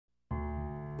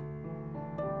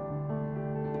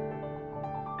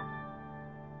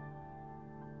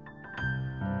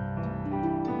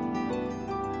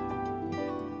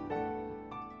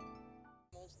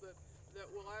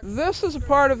This is a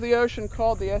part of the ocean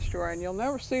called the estuary, and you'll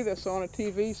never see this on a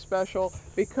TV special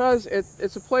because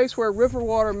it's a place where river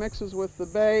water mixes with the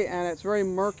bay, and it's very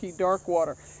murky, dark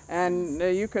water. And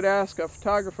you could ask a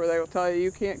photographer, they will tell you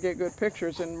you can't get good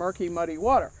pictures in murky, muddy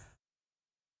water.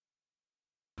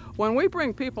 When we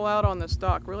bring people out on this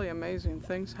dock, really amazing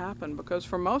things happen because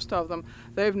for most of them,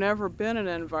 they've never been in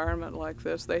an environment like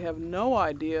this. They have no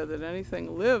idea that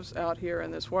anything lives out here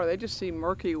in this water. They just see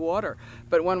murky water.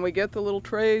 But when we get the little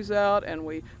trays out and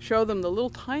we show them the little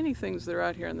tiny things that are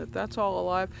out here and that's all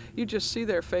alive, you just see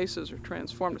their faces are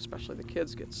transformed, especially the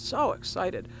kids get so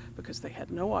excited because they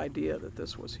had no idea that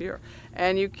this was here.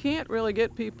 And you can't really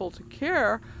get people to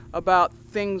care about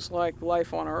things like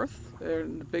life on Earth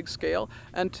in a big scale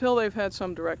until they've had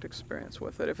some direct experience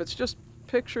with it. If it's just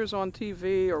pictures on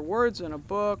TV or words in a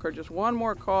book or just one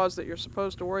more cause that you're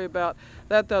supposed to worry about,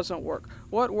 that doesn't work.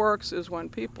 What works is when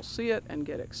people see it and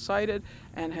get excited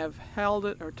and have held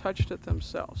it or touched it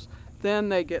themselves. Then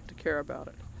they get to care about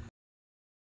it.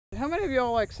 How many of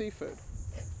y'all like seafood?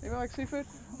 Anybody like seafood?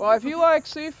 Well, if you like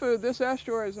seafood, this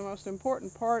estuary is the most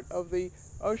important part of the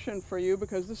ocean for you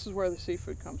because this is where the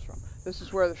seafood comes from. This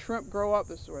is where the shrimp grow up,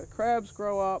 this is where the crabs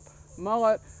grow up,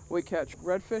 mullet. We catch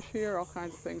redfish here, all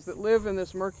kinds of things that live in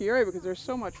this murky area because there's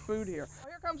so much food here. Oh,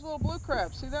 here comes a little blue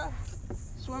crab, see that?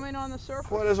 Swimming on the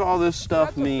surface. What does all this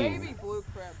stuff mean? That's a baby blue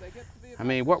crab. They get to be I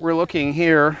mean, what we're looking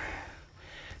here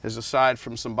is, aside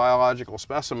from some biological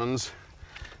specimens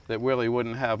that really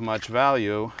wouldn't have much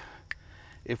value,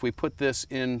 if we put this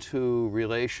into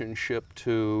relationship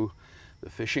to the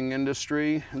fishing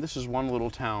industry, and this is one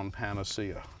little town,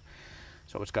 Panacea.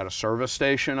 So it's got a service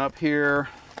station up here,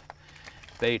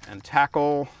 bait and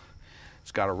tackle.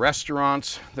 It's got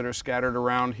restaurants that are scattered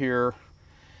around here.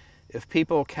 If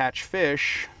people catch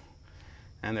fish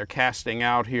and they're casting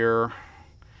out here,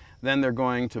 then they're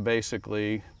going to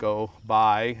basically go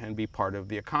buy and be part of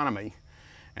the economy.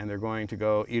 And they're going to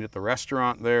go eat at the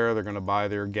restaurant there, they're going to buy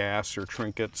their gas or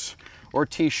trinkets or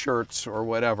t-shirts or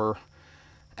whatever.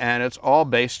 And it's all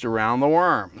based around the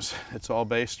worms. It's all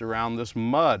based around this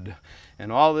mud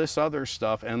and all this other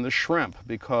stuff and the shrimp,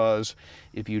 because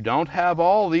if you don't have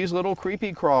all these little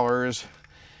creepy crawlers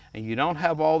and you don't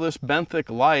have all this benthic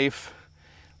life,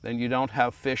 then you don't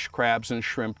have fish, crabs, and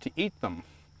shrimp to eat them.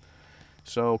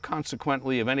 So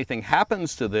consequently, if anything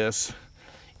happens to this,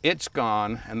 it's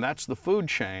gone, and that's the food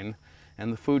chain,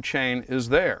 and the food chain is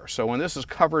there. So when this is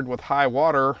covered with high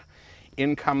water,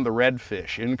 in come the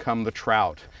redfish, in come the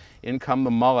trout, in come the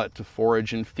mullet to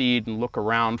forage and feed and look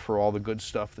around for all the good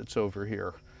stuff that's over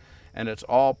here. And it's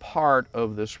all part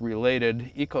of this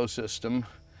related ecosystem,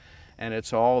 and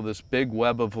it's all this big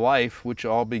web of life which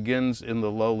all begins in the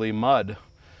lowly mud,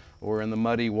 or in the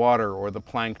muddy water, or the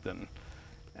plankton.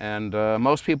 And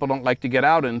most people don't like to get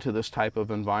out into this type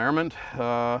of environment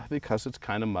because it's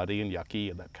kind of muddy and yucky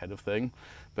and that kind of thing.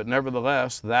 But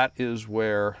nevertheless, that is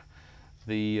where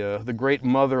the great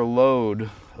mother lode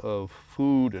of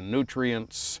food and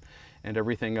nutrients and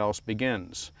everything else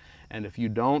begins. And if you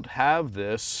don't have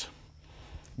this,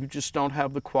 you just don't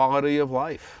have the quality of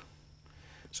life.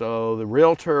 So the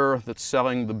realtor that's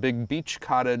selling the big beach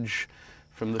cottage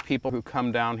from the people who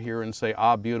come down here and say,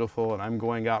 ah, beautiful, and I'm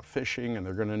going out fishing, and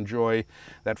they're going to enjoy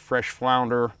that fresh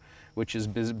flounder, which is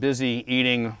busy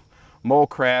eating mole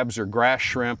crabs or grass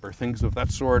shrimp or things of that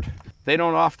sort, they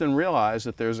don't often realize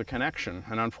that there's a connection.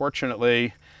 And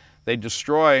unfortunately, they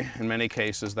destroy, in many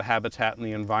cases, the habitat and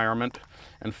the environment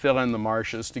and fill in the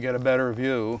marshes to get a better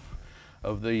view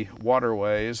of the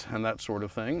waterways and that sort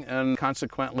of thing, and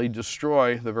consequently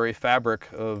destroy the very fabric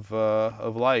of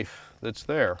life that's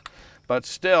there. But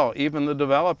still, even the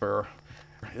developer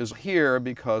is here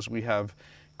because we have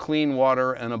clean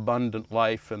water and abundant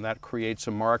life, and that creates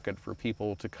a market for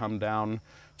people to come down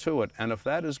to it. And if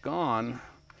that is gone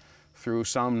through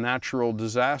some natural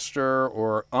disaster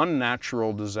or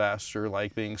unnatural disaster,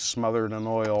 like being smothered in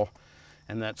oil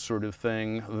and that sort of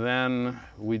thing, then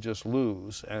we just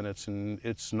lose, and it's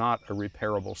not a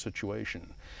repairable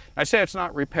situation. I say it's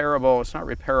not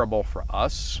repairable for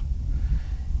us.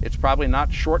 It's probably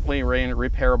not shortly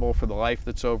repairable for the life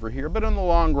that's over here, but in the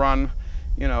long run,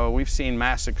 you know, we've seen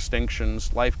mass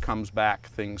extinctions, life comes back,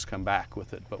 things come back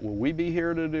with it. But will we be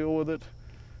here to deal with it?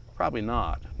 Probably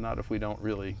not. Not if we don't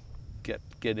really get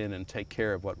in and take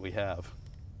care of what we have.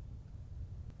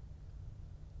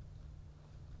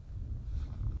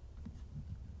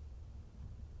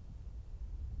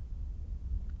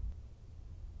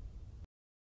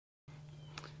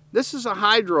 This is a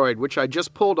hydroid, which I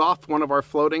just pulled off one of our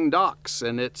floating docks,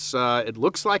 and it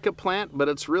looks like a plant, but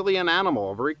it's really an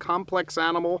animal, a very complex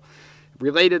animal,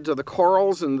 related to the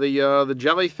corals and the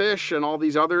jellyfish and all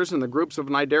these others in the groups of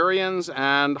cnidarians,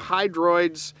 and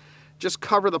hydroids just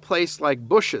cover the place like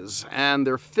bushes, and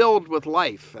they're filled with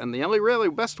life. And the only really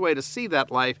best way to see that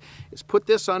life is put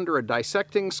this under a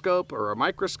dissecting scope or a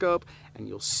microscope, and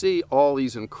you'll see all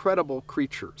these incredible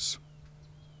creatures.